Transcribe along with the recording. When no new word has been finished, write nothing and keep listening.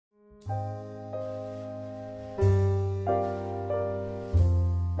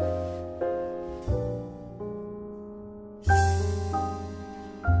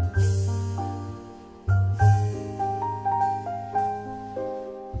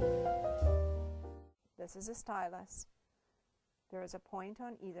This is a stylus. There is a point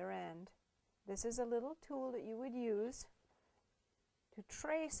on either end. This is a little tool that you would use to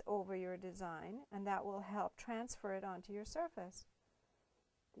trace over your design, and that will help transfer it onto your surface.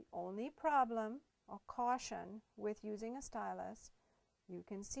 The only problem or caution with using a stylus, you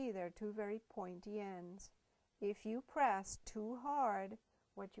can see there are two very pointy ends. If you press too hard,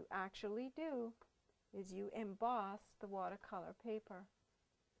 what you actually do is you emboss the watercolor paper.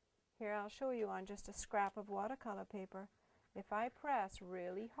 Here I'll show you on just a scrap of watercolor paper. If I press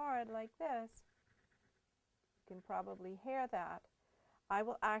really hard like this, you can probably hear that, I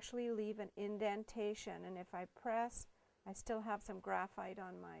will actually leave an indentation, and if I press, I still have some graphite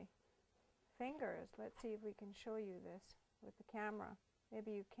on my fingers. Let's see if we can show you this with the camera.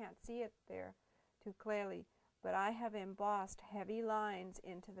 Maybe you can't see it there too clearly, but I have embossed heavy lines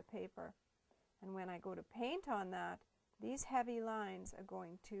into the paper, and when I go to paint on that, these heavy lines are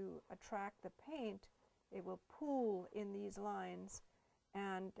going to attract the paint. It will pool in these lines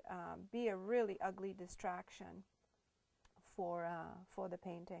and be a really ugly distraction for the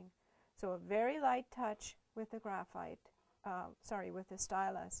painting. So a very light touch with the graphite, with the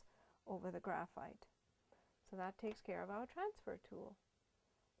stylus over the graphite. So that takes care of our transfer tool.